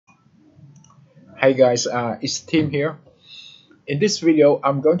Hey guys, it's Tim here. In this video,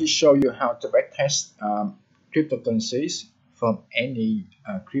 I'm going to show you how to backtest cryptocurrencies from any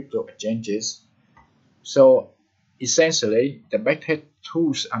crypto exchanges. So essentially, the backtest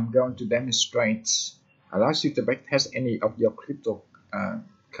tools I'm going to demonstrate allows you to backtest any of your crypto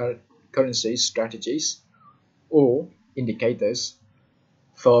currency strategies or indicators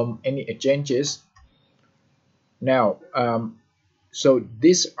from any exchanges. Now, so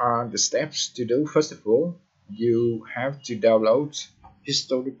these are the steps to do. First of all, you have to download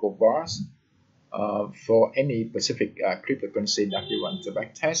historical bars for any specific cryptocurrency that you want to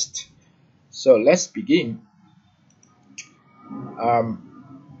backtest. So let's begin.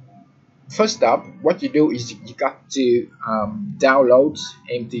 First up, what you do is you got to download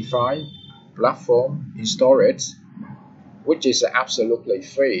MT5 Platform, install it, which is absolutely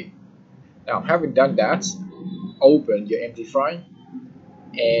free. Now, having done that, open your MT5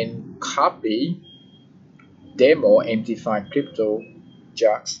 and copy demo MT5 Crypto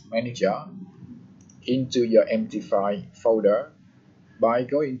Backtest Manager into your MT5 folder by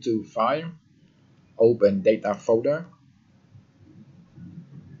going to File, Open Data Folder,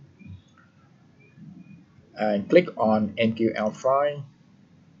 and click on MQL file,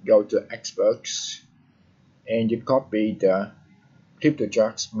 go to Exports, and you copy the Crypto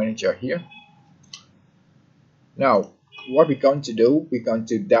Backtest Manager here. Now, what we're going to do, we're going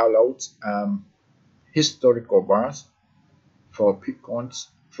to download historical bars for Bitcoins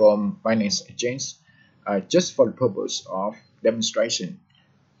from Binance Exchange just for the purpose of demonstration.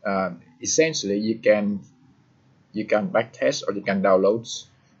 Essentially, you can backtest or you can download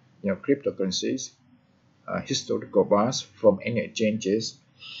cryptocurrencies historical bars from any exchanges.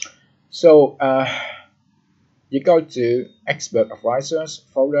 So you go to Expert Advisors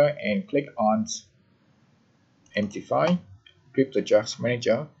folder and click on MT5 Crypto Backtest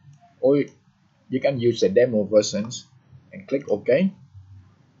Manager, or you can use the demo versions and click OK.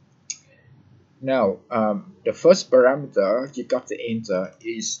 Now, the first parameter you got to enter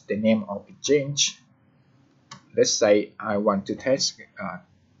is the name of exchange. Let's say I want to test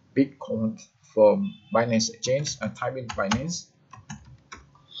Bitcoin from Binance Exchange and type in Binance.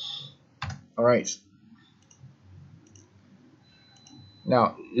 All right.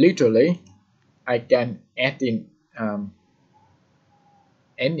 Now, literally, I can add in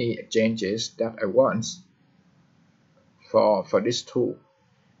any exchanges that I want for this tool.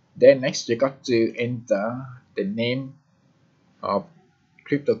 Then next, you got to enter the name of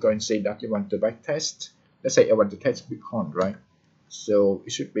cryptocurrency that you want to backtest. Let's say I want to test Bitcoin, right? So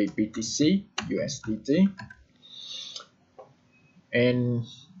it should be BTC USDT. And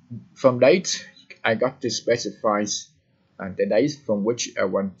from date, I got to specify the date from which I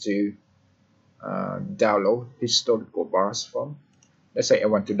want to download historical bars from. Let's say I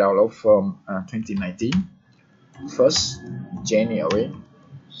want to download from 2019, 1st January.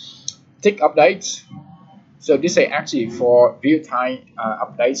 Tick updates. So this is actually for real-time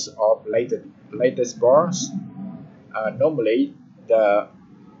updates of latest bars. Normally the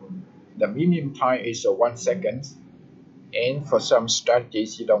minimum time is 1 second, and for some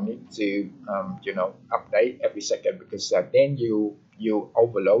strategies you don't need to update every second, because then you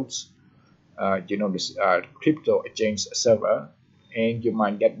overload this crypto exchange server and you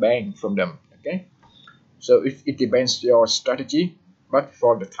might get banned from them. Okay, so it depends your strategy, but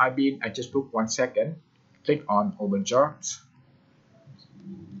for the time being I just put 1 second. Click on Open Charts.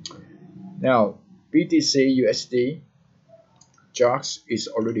 Now BTC USD charts is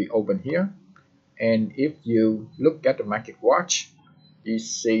already open here, and if you look at the market watch, you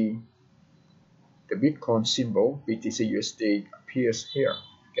see the Bitcoin symbol BTC USD appears here.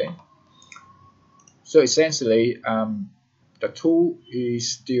 Okay, so essentially the tool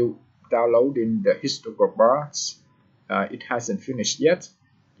is still downloading the historical bars. It hasn't finished yet.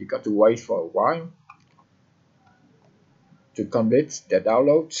 You got to wait for a while to complete the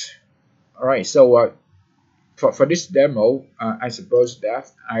download. All right, so for this demo, I suppose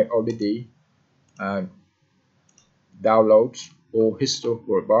that I already download all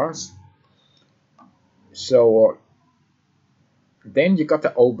historical bars. So then you got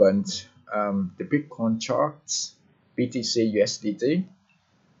to open the Bitcoin charts, BTC USDT,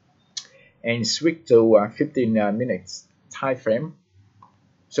 and switch to 15 minutes time frame.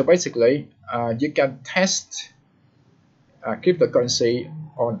 So basically, you can test cryptocurrency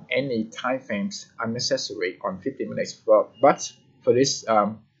on any time frames unnecessary on 15 minutes. But for this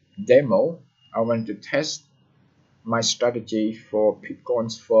demo, I want to test my strategy for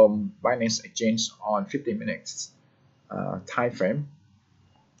Bitcoins from Binance Exchange on 15 minutes time frame.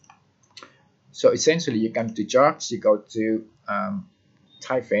 So essentially, you come to charts, you go to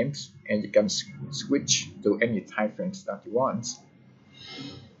time frames, and you can switch to any time frames that you want.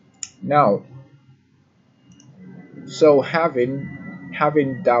 Now, so having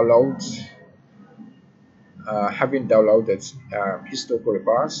downloaded historical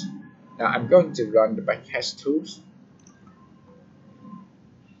bars, now I'm going to run the backtest tools.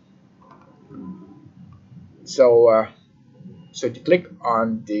 So so you click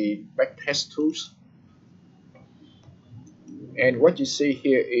on the backtest tools, and what you see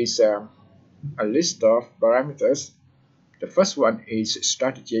here is a list of parameters. The first one is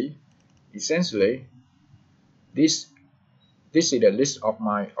strategy. Essentially, this is a list of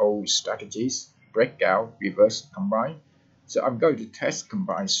my old strategies: breakout, reverse, combine. So I'm going to test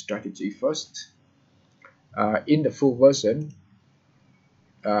combine strategy first. In the full version,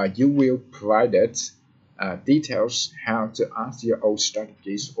 you will provided details how to add your old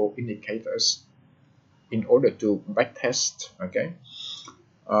strategies or indicators in order to backtest. Okay,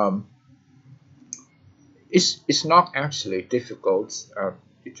 it's not actually difficult.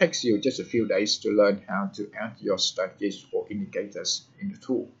 It takes you just a few days to learn how to add your strategies or indicators in the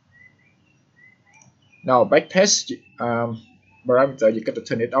tool. Now, backtest parameter, you got to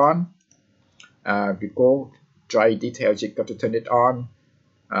turn it on. Before try details, you got to turn it on.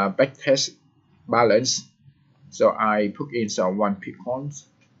 Backtest balance, so I put in some 1 Bitcoin.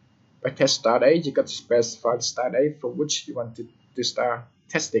 Backtest start date, you got to specify the start date from which you want to start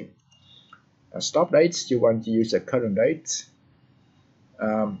testing. Stop dates, you want to use a current date.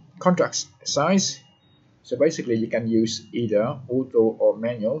 Contract size, so basically you can use either auto or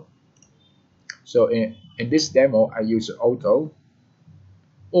manual. So in this demo I use auto,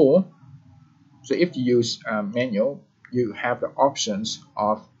 or so if you use manual, you have the options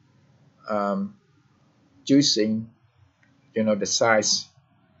of choosing the size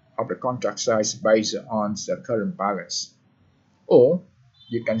of the contract size based on the current balance, or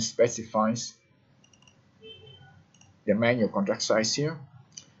you can specify the manual contract size here.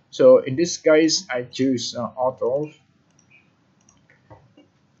 So in this case I choose auto.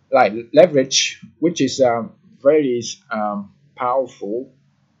 Like leverage, which is very powerful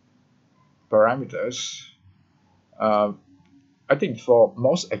parameters. I think for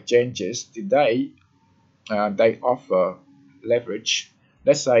most exchanges today, they offer leverage.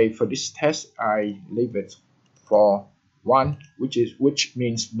 Let's say for this test I leave it for 1, which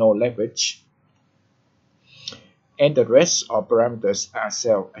means no leverage, and the rest of parameters are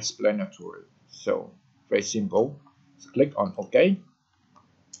self-explanatory. So very simple. So click on OK,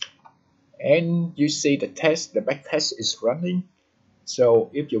 and you see the backtest is running. So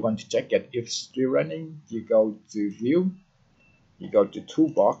if you want to check it if it's still running, you go to view, you go to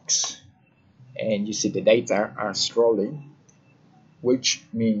toolbox, and you see the data are scrolling, which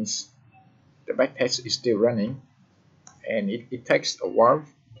means the backtest is still running, and it takes a while.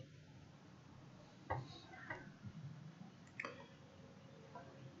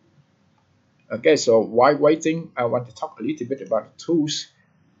 Okay, so while waiting, I want to talk a little bit about the tools.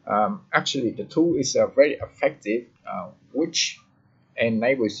 Actually, the tool is very effective, which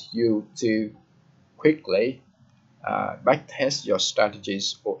enables you to quickly backtest your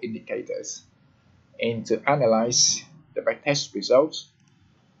strategies or indicators, and to analyze the backtest results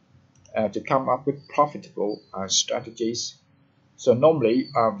to come up with profitable strategies. So normally,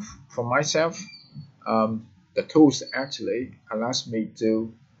 for myself, the tools actually allows me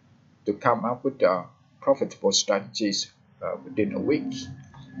to come up with profitable strategies within a week.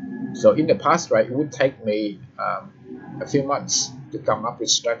 So in the past, right, it would take me a few months to come up with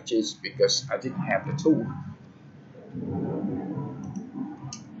strategies because I didn't have the tool.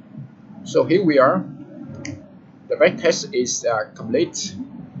 So here we are. The backtest is complete.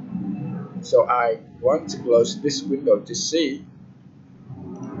 So I want to close this window to see.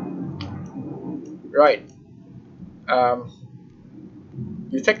 Right.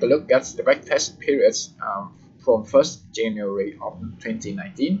 You take a look at the backtest periods from 1st January of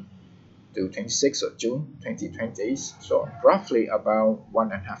 2019 to 26th of June 2020. So roughly about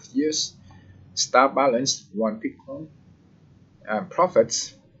 1.5 years. Start balance 1 Bitcoin.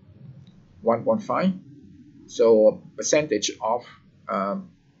 Profits 1.5. So percentage of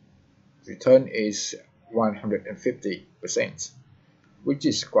return is 150%, which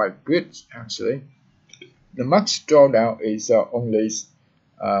is quite good actually. The max drawdown is only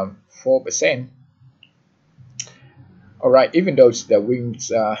 4%. Alright, even though the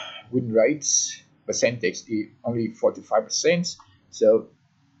win rates percentage is only 45%, so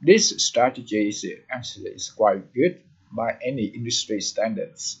this strategy is actually quite good by any industry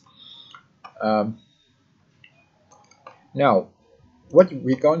standards. Now, what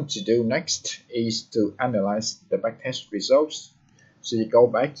we're going to do next is to analyze the backtest results. So you go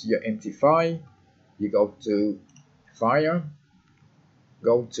back to your MT5, you go to File,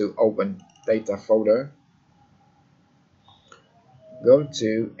 go to Open Data folder, go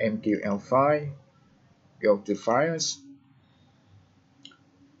to MQL file, go to Files,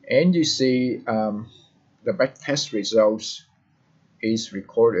 and you see the backtest results is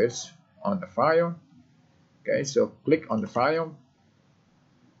recorded on the file. Okay, so click on the file.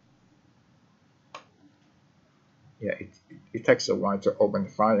 Yeah, it takes a while to open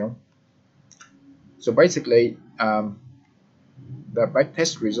the file. So basically, the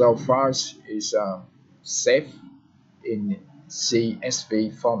backtest result files is saved in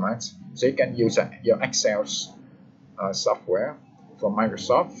CSV format. So you can use your Excel software from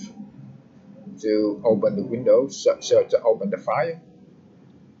Microsoft to open the Windows, so to open the file.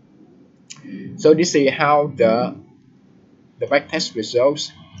 So this is how the backtest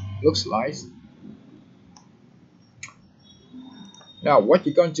results looks like. Now, what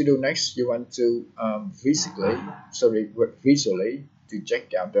you're going to do next, you want to visually to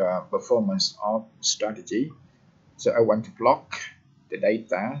check out the performance of strategy. So I want to block the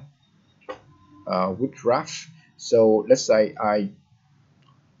data with graph. So let's say I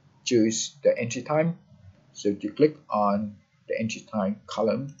choose the entry time. So you click on the entry time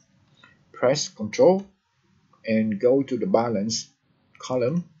column, press Ctrl, and go to the balance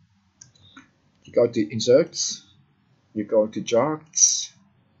column. You go to inserts, you go to charts,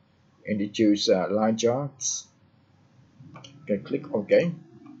 and you choose line charts. Okay, click OK.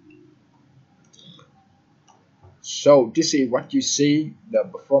 So this is what you see the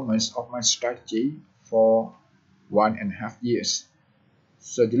performance of my strategy for 1.5 years.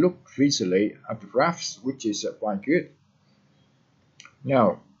 So you look visually at the graphs, which is quite good.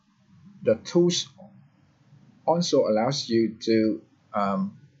 Now, the tools also allows you to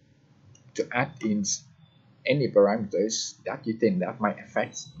add in any parameters that you think that might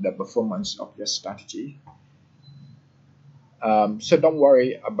affect the performance of your strategy. So don't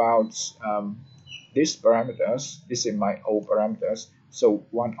worry about these parameters. This is my old parameters. So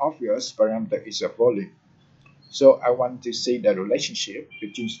one obvious parameter is a volume. So I want to see the relationship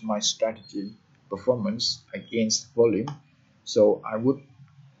between my strategy performance against volume. So I would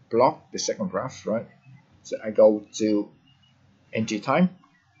block the second graph, right? So I go to entry time,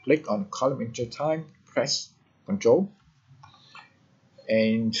 click on column entry time, press Ctrl,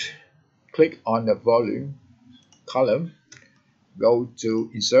 and click on the volume column, go to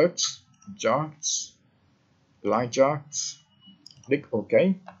insert, charts, line charts, click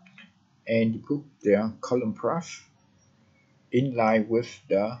OK, and put the column graph in line with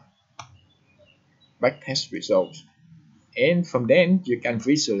the backtest results. And from then you can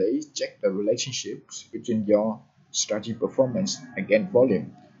visually check the relationships between your strategy performance against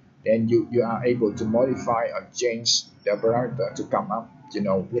volume. Then you are able to modify or change the parameter to come up,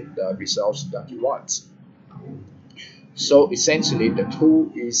 with the results that you want. So essentially, the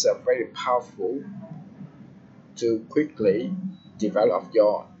tool is very powerful to quickly develop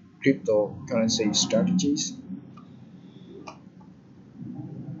your cryptocurrency strategies.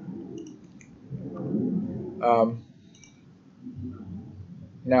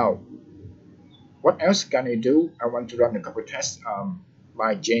 Now, what else can I do? I want to run a couple tests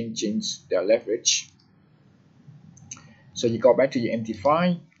by changing the leverage. So you go back to your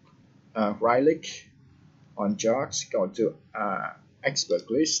MT5, right click on charts, go to expert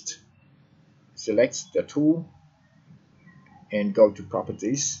list, select the tool, and go to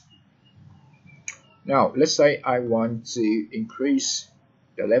properties. Now let's say I want to increase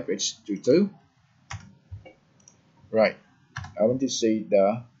the leverage to 2. Right, I want to see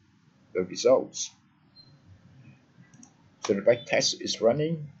the results. So the back test is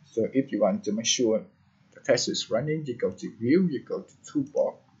running. So if you want to make sure the test is running, you go to view, you go to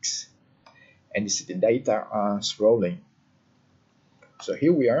toolbox, and you see the data are scrolling. So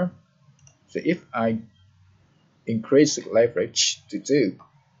here we are. So if I increase the leverage to 2,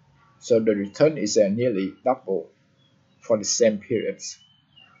 so the return is nearly double for the same periods.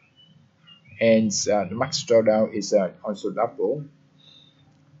 And the max drawdown is also double,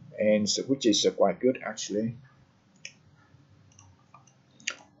 and so, which is quite good actually.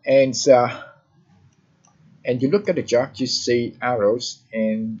 And you look at the chart, you see arrows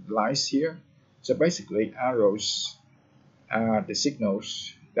and lines here. So basically, arrows are the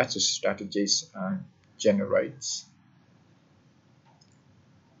signals that the strategies generates.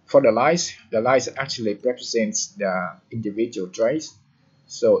 For the lines actually represents the individual trades.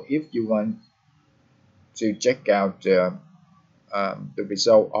 So if you want to check out the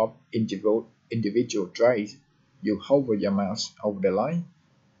result of individual trades, you hover your mouse over the line,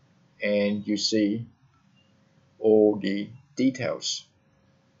 and you see all the details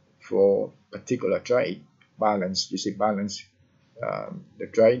for particular trade, balance, you see balance, the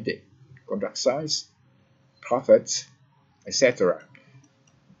trade, the contract size, profits, etc.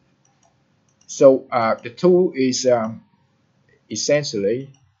 So the tool is essentially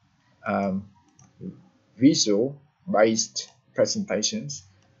visual-based presentations,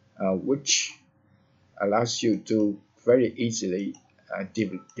 which allows you to very easily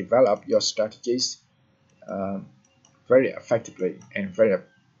develop your strategies very effectively and very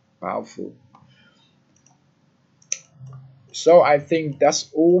powerful. So I think that's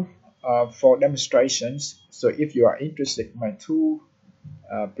all for demonstrations. So if you are interested in my tool,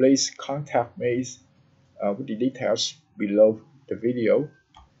 please contact me with the details below the video.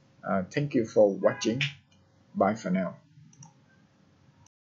 Thank you for watching. Bye for now.